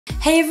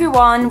Hey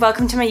everyone,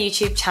 welcome to my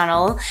YouTube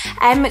channel.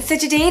 So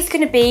today is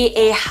going to be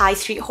a high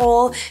street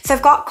haul. So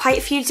I've got quite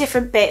a few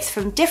different bits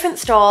from different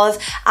stores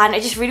and I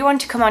just really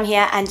want to come on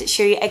here and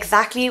show you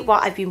exactly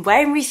what I've been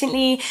wearing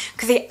recently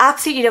because I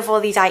absolutely love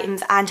all these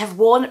items and have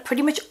worn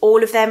pretty much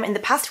all of them in the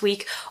past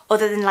week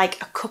other than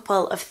like a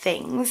couple of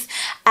things.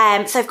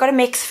 So I've got a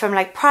mix from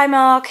like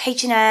Primark,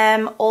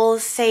 H&M,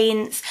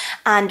 Allsaints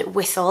and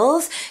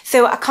Whistles.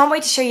 So I can't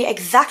wait to show you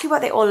exactly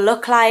what they all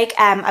look like.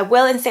 I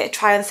will insert a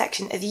try on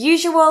section as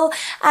usual.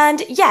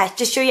 And yeah,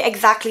 just show you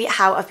exactly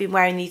how I've been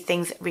wearing these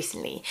things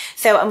recently.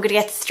 So I'm gonna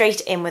get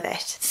straight in with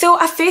it. So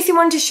I firstly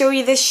wanted to show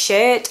you this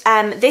shirt.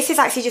 This is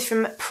actually just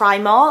from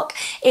Primark.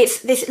 It's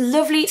this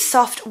lovely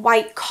soft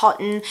white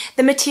cotton.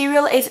 The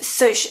material is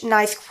such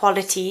nice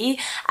quality.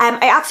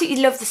 I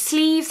absolutely love the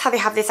sleeves, how they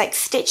have this like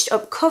stitched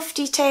up cuff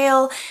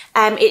detail.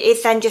 It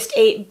is then just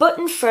a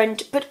button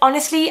front, but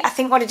honestly, I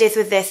think what it is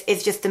with this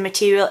is just the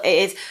material.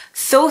 It is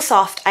so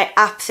soft. I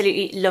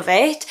absolutely love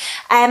it.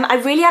 I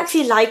really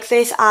actually like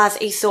this as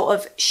a sort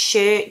of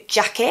shirt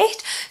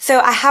jacket. So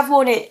I have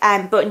worn it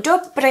buttoned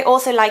up, but I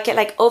also like it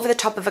like over the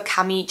top of a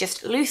cami,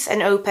 just loose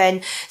and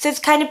open. So it's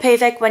kind of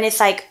perfect when it's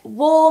like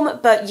warm,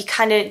 but you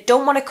kind of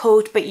don't want a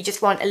coat, but you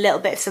just want a little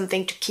bit of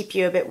something to keep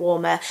you a bit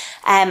warmer.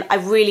 I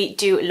really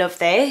do love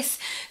this.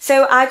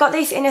 So I got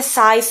this in a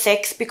size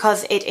 6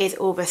 because it is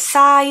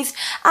oversized,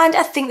 and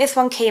I think this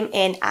one came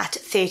in at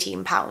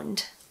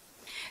 £13.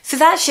 So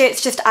that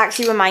shirt's just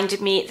actually reminded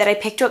me that I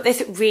picked up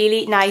this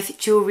really nice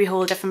jewellery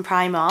holder from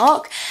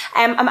Primark.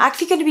 I'm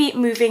actually going to be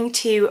moving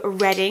to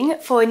Reading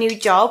for a new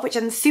job, which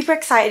I'm super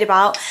excited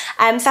about.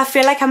 So I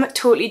feel like I'm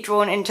totally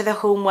drawn into the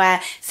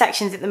homeware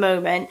sections at the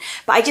moment.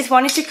 But I just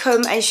wanted to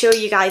come and show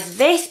you guys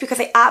this because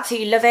I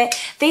absolutely love it.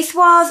 This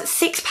was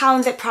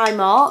 £6 at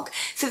Primark.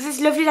 So it's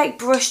this lovely like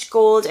brushed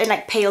gold and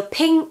like pale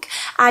pink.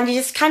 And you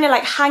just kind of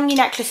like hang your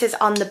necklaces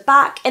on the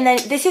back. And then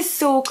this is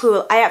so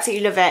cool. I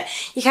absolutely love it.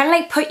 You kind of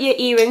like put your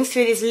earrings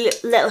through these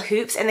little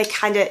hoops and they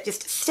kind of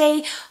just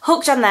stay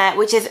hooked on there,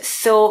 which is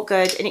so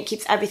good, and it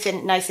keeps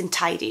everything nice and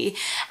tidy.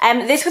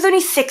 This was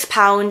only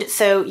 £6,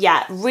 so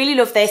yeah, really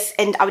love this,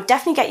 and I would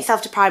definitely get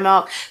yourself to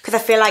Primark because I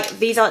feel like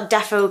these are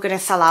definitely going to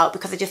sell out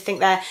because I just think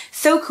they're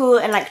so cool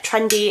and like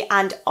trendy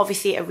and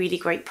obviously a really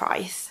great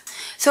price.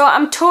 So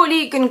I'm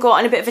totally going to go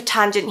on a bit of a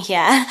tangent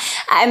here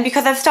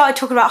because I've started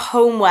talking about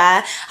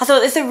homeware. I thought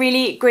this is a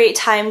really great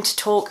time to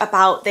talk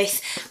about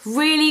this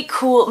really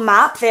cool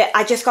map that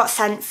I just got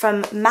sent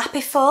from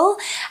Mapiful.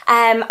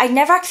 I'd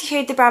never actually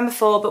heard the brand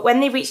before, but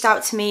when they reached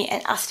out to me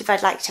and asked if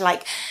I'd like to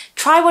like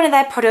try one of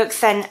their products,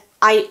 then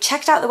I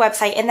checked out the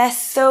website and they're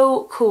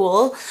so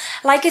cool.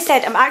 Like I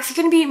said, I'm actually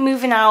going to be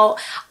moving out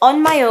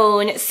on my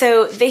own,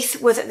 so this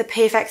was the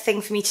perfect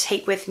thing for me to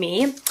take with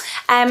me.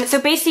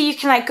 So basically you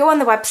can like go on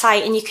the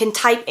website and you can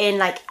type in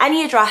like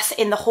any address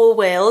in the whole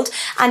world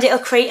and it'll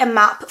create a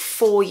map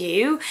for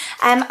you.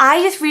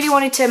 I just really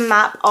wanted a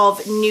map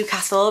of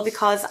Newcastle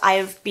because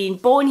I've been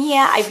born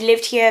here. I've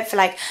lived here for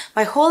like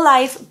my whole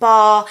life,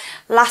 bar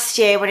last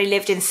year when I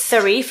lived in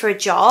Surrey for a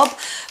job.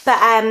 But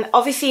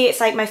obviously it's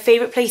like my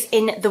favourite place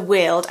in the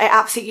world. I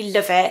absolutely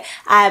love it.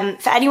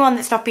 For anyone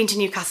that's not been to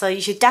Newcastle,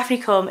 you should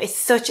definitely come. It's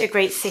such a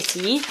great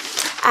city.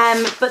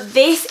 But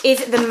this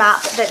is the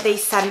map that they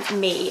sent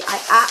me. I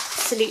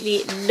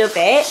absolutely love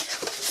it.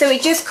 So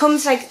it just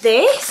comes like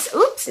this.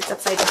 Oops, it's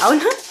upside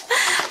down.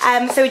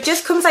 So it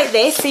just comes like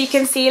this. So you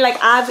can see like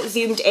I've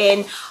zoomed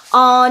in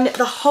on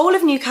the whole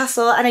of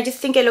Newcastle and I just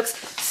think it looks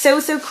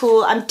so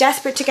cool. I'm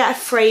desperate to get a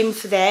frame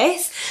for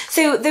this.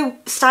 So the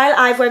style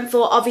I've went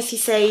for obviously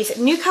says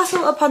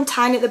Newcastle upon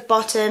Tyne at the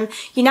bottom,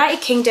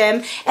 United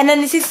Kingdom, and then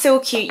this is so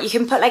cute. You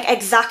can put like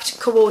exact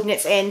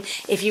coordinates in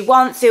if you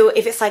want to,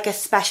 if it's like a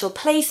special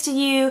place to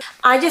you.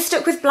 I just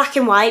stuck with black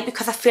and white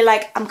because I feel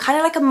like I'm kind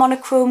of like a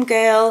monochrome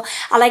girl.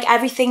 I like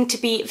everything to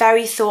be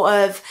very sort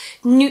of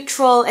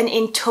neutral and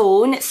in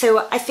tone.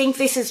 So I think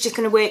this is just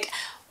going to work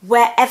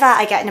wherever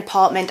I get an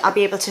apartment. I'll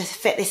be able to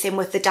fit this in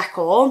with the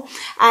decor.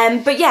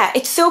 But yeah,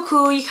 it's so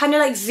cool. You kind of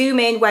like zoom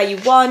in where you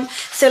want.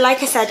 So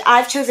like I said,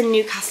 I've chosen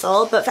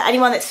Newcastle, but for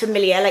anyone that's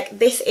familiar, like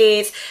this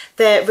is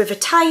the River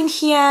Tyne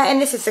here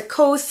and this is the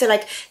coast. So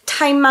like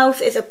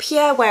Tynemouth is up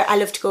here where I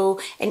love to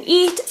go and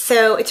eat.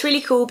 So it's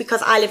really cool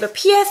because I live up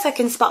here so I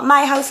can spot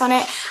my house on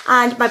it,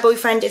 and my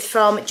boyfriend is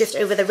from just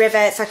over the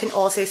river so I can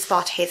also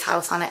spot his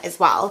house on it as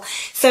well.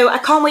 So I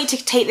can't wait to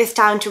take this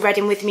down to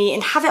Reading with me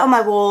and have it on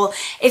my wall.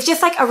 It's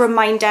just like a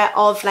reminder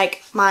of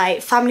like my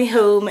family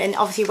home and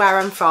obviously where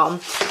I'm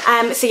from.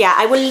 So yeah,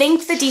 I will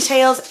link the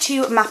details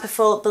to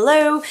Mapiful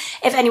below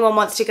if anyone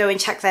wants to go and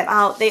check them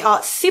out. They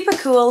are super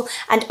cool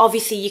and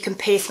obviously you can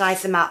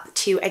personalise the map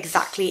to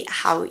exactly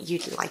how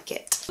you'd like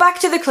it. Back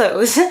to the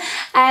clothes.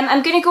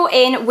 I'm going to go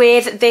in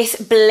with this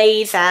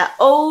blazer.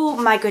 Oh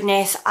my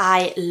goodness,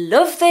 I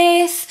love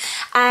this.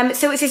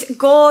 So it's this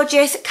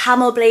gorgeous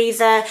camel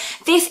blazer.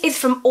 This is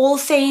from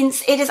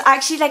Allsaints. It is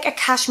actually like a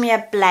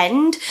cashmere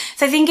blend.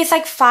 So I think it's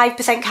like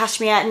 5%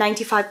 cashmere,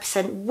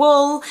 95%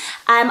 wool.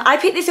 I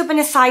picked this up in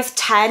a size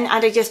 10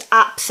 and I just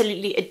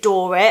absolutely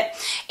adore it.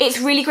 It's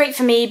really great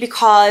for me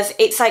because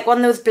it's like one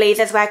of those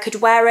blazers where I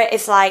could wear it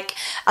as like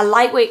a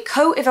lightweight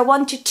coat if I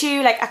wanted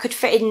to. Like I could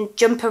fit in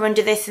jumper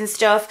under this and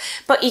stuff.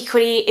 But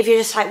equally, if you're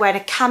just like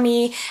wearing a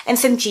cami and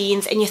some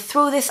jeans and you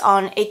throw this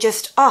on, it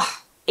just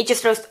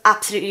looks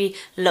absolutely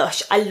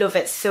lush. I love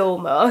it so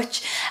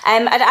much.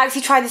 I'd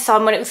actually tried this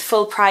on when it was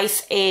full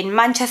price in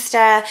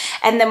Manchester,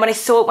 and then when I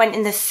saw it went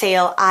in the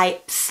sale,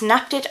 I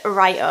snapped it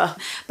right up.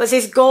 But it's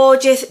this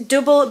gorgeous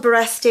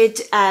double-breasted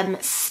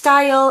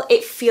style.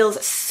 It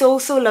feels so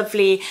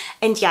lovely,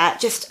 and yeah,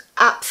 just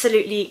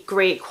absolutely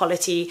great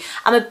quality.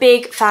 I'm a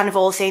big fan of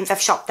Allsaints.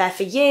 I've shopped there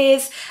for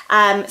years.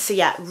 So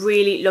yeah,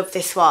 really love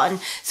this one.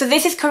 So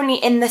this is currently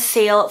in the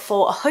sale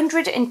for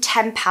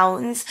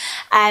 £110,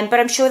 but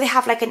I'm sure they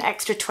have like an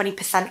extra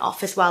 20%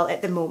 off as well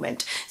at the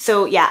moment.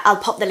 So yeah, I'll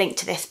pop the link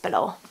to this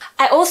below.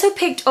 I also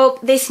picked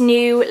up this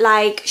new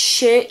like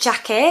shirt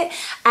jacket.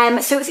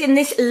 So it's in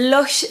this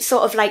lush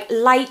sort of like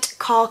light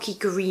khaki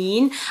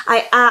green.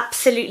 I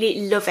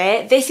absolutely love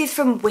it. This is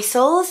from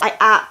Whistles. I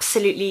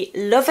absolutely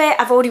love it.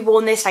 I've already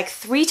worn this like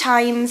 3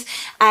 times.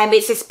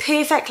 It's this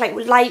perfect like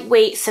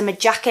lightweight summer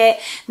jacket.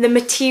 The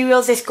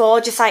material's this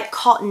gorgeous like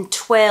cotton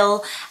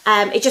twill.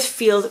 It just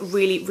feels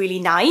really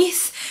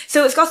nice.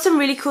 So it's got some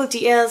really cool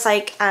details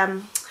like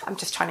I'm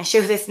just trying to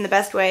show this in the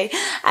best way.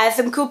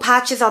 Some cool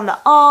patches on the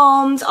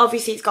arms.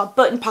 Obviously it's got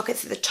button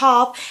pockets at the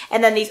top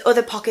and then these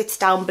other pockets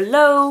down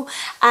below.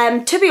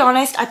 To be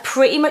honest, I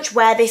pretty much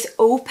wear this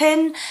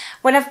open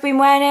when I've been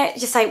wearing it.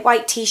 Just like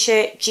white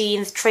t-shirt,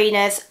 jeans,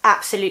 trainers,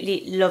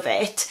 absolutely love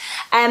it.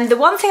 The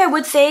one thing I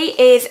would say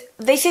is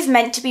this is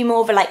meant to be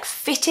more of a like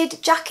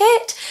fitted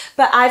jacket,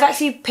 but I've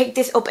actually picked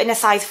this up in a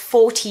size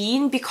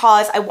 14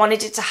 because I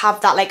wanted it to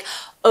have that like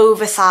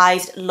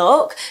oversized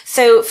look.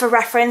 So for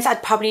reference,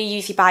 I'd probably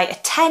usually buy a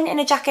 10 in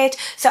a jacket,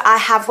 so I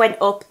have went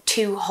up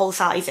 2 whole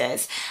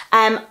sizes.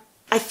 I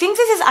think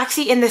this is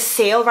actually in the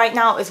sale right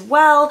now as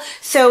well,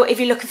 so if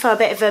you're looking for a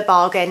bit of a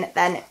bargain,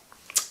 then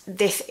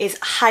this is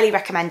highly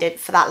recommended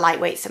for that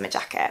lightweight summer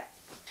jacket.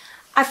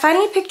 I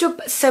finally picked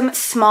up some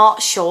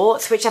smart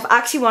shorts, which I've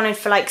actually wanted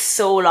for like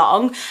so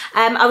long.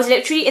 I was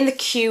literally in the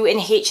queue in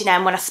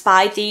H&M when I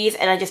spied these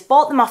and I just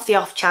bought them off the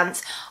off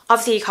chance.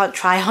 Obviously you can't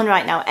try on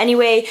right now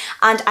anyway,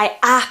 and I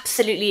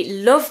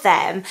absolutely love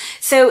them.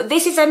 So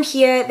this is them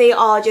here. They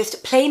are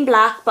just plain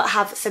black but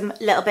have some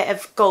little bit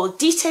of gold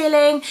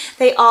detailing.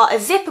 They are a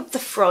zip up the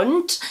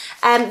front.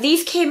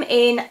 These came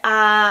in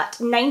at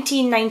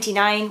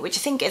 £19.99, which I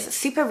think is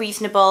super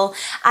reasonable,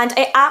 and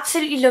I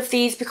absolutely love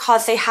these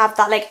because they have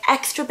that like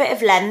extra bit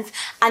of length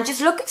and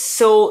just look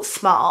so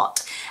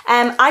smart.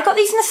 I got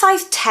these in a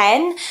size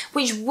 10,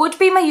 which would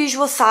be my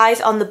usual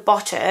size on the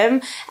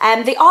bottom.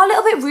 They are a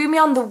little bit roomy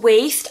on the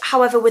waist,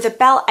 however with a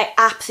belt I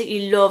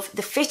absolutely love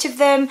the fit of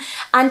them,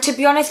 and to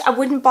be honest I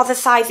wouldn't bother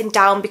sizing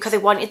down because I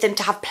wanted them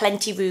to have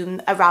plenty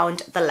room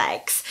around the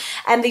legs.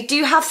 And they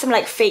do have some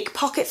like fake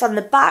pockets on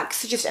the back,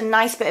 so just a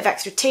nice bit of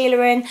extra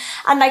tailoring,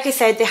 and like I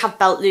said, they have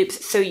belt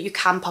loops so you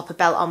can pop a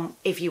belt on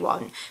if you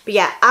want. But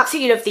yeah,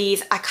 absolutely love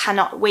these. I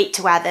cannot wait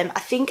to wear them. I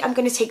think I'm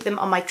going to take them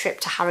on my trip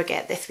to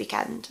Harrogate this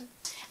weekend.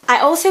 I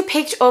also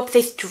picked up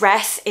this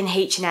dress in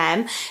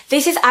H&M.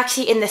 This is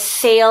actually in the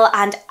sale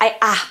and I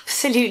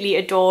absolutely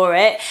adore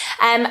it.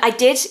 I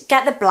did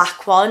get the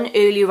black one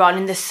earlier on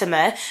in the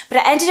summer, but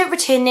I ended up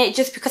returning it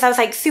just because I was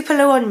like super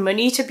low on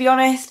money, to be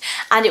honest,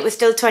 and it was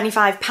still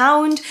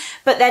 £25.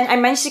 But then I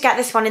managed to get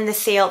this one in the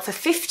sale for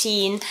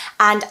 15,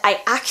 and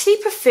I actually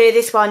prefer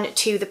this one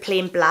to the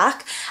plain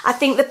black. I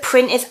think the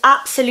print is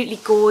absolutely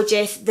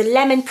gorgeous. The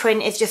lemon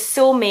print is just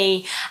so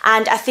me,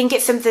 and I think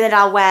it's something that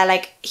I'll wear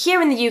like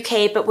here in the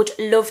UK, but would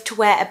love to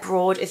wear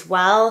abroad as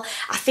well.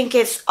 I think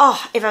it's,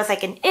 oh, if I was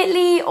like in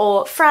Italy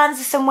or France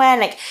or somewhere,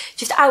 like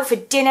just out for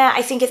dinner,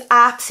 I think it's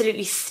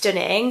absolutely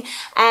stunning.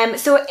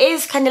 So it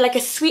is kind of like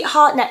a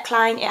sweetheart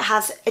neckline. It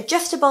has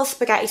adjustable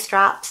spaghetti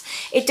straps.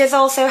 It does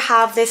also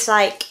have this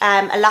like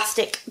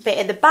elastic bit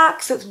at the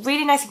back, so it's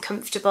really nice and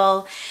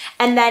comfortable.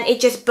 And then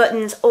it just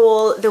buttons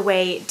all the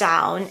way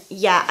down.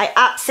 Yeah, I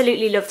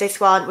absolutely love this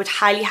one. Would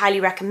highly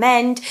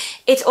recommend.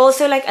 It's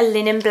also like a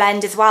linen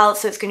blend as well,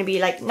 so it's going to be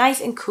like nice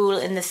and cool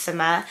in the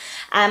summer.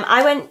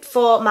 I went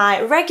for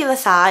my regular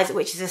size,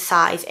 which is a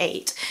size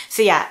 8.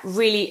 So yeah,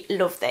 really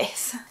love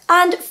this.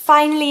 And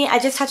finally, I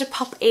just had to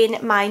pop in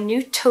my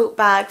new tote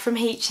bag from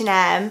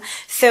H&M.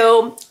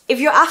 So if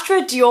you're after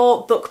a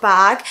Dior book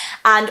bag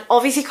and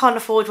obviously can't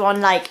afford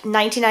one like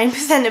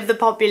 99% of the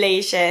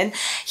population,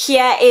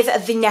 here is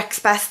the next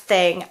best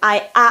thing.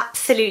 I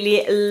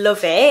absolutely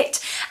love it.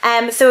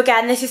 So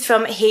again, this is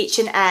from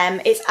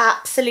H&M. It's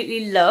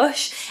absolutely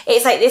lush.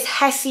 It's like this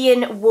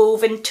Hessian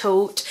woven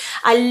tote.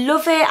 I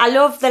love it. I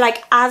love the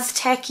like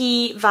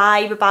Aztec-y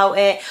vibe about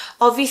it.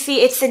 Obviously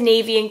it's the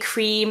navy and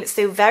cream,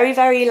 so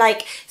very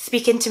like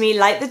speaking to me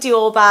like the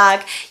Dior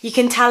bag. You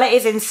can tell it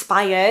is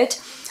inspired.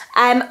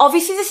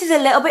 Obviously this is a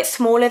little bit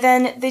smaller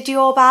than the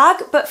Dior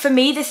bag, but for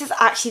me this is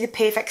actually the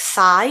perfect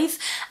size.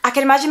 I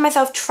can imagine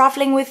myself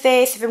traveling with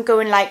this if I'm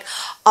going like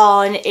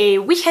on a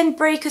weekend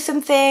break or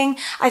something.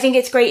 I think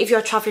it's great if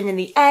you're traveling in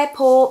the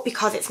airport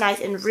because it's nice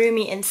and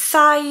roomy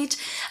inside.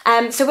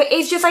 So it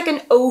is just like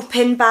an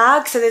open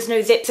bag, so there's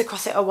no zips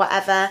across it or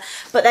whatever.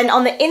 But then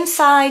on the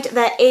inside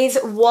there is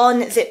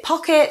one zip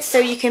pocket, so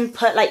you can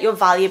put like your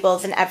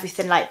valuables and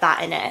everything like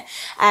that in it.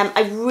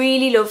 I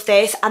really love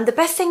this, and the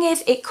best thing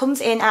is it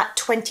comes in at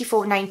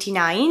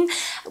 $24.99,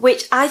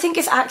 which I think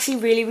is actually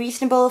really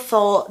reasonable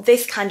for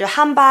this kind of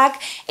handbag.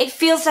 It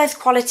feels nice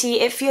quality,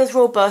 it feels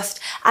robust,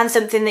 and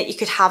something that you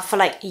could have for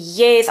like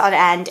years on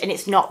end and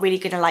it's not really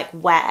gonna like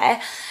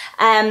wear.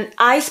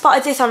 I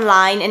spotted this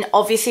online and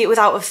obviously it was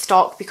out of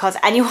stock because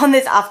anyone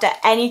that's after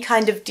any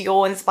kind of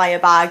Dior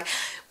inspired bag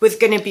was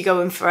going to be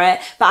going for it.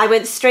 But I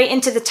went straight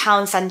into the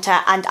town centre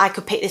and I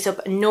could pick this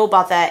up no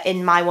bother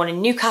in my one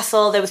in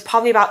Newcastle. There was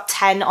probably about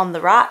 10 on the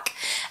rack.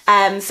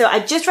 So I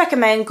just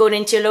recommend going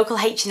into your local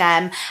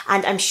H&M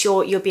and I'm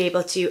sure you'll be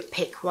able to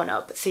pick one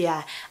up. So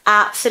yeah,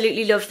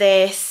 absolutely love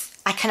this.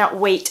 I cannot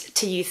wait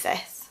to use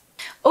this.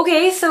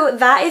 Okay, so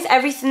that is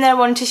everything that I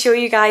wanted to show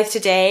you guys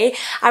today.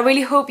 I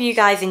really hope you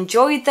guys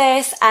enjoyed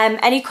this.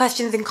 Any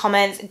questions and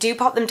comments, do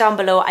pop them down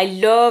below. I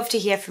love to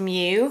hear from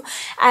you.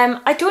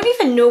 I don't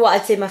even know what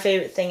I'd say my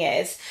favourite thing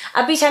is.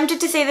 I'd be tempted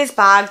to say this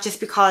bag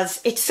just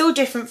because it's so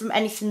different from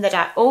anything that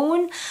I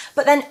own.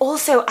 But then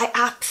also, I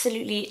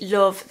absolutely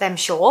love them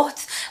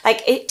shorts.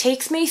 Like, it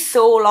takes me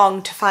so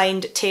long to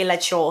find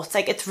tailored shorts.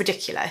 Like, it's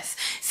ridiculous.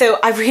 So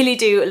I really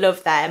do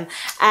love them.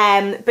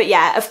 But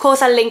yeah, of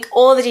course, I'll link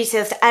all the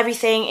details to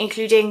everything,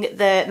 including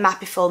the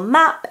Mapiful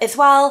map as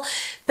well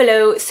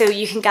below, so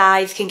you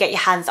guys can get your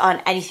hands on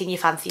anything you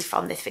fancy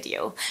from this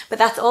video. But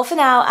that's all for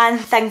now, and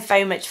thanks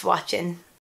very much for watching.